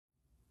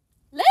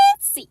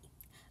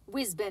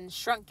Whizbin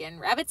shrunken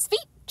rabbit's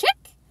feet,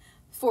 check.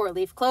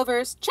 4-leaf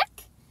clovers,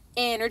 check.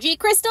 Energy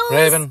crystals.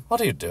 Raven, what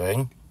are you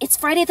doing? It's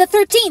Friday the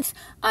 13th.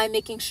 I'm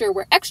making sure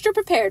we're extra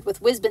prepared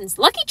with Whizbin's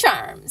lucky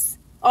charms.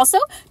 Also,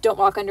 don't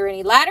walk under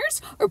any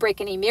ladders or break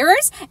any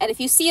mirrors, and if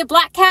you see a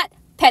black cat,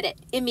 pet it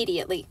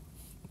immediately.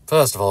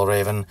 First of all,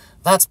 Raven,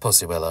 that's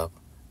Pussy Willow.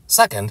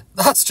 Second,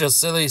 that's just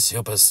silly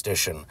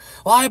superstition.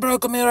 Well, I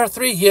broke a mirror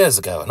 3 years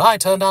ago, and I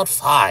turned out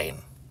fine.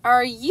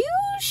 Are you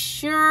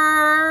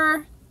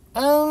sure?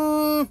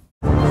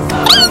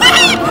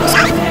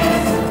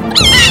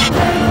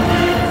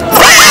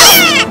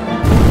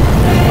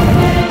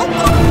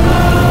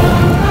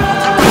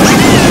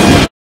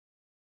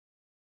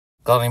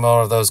 Got any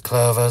more of those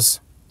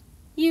clovers?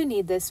 You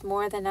need this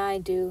more than I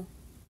do.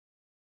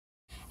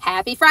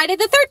 Happy Friday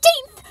the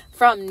 13th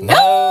from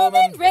Gnome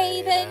and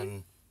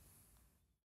Raven.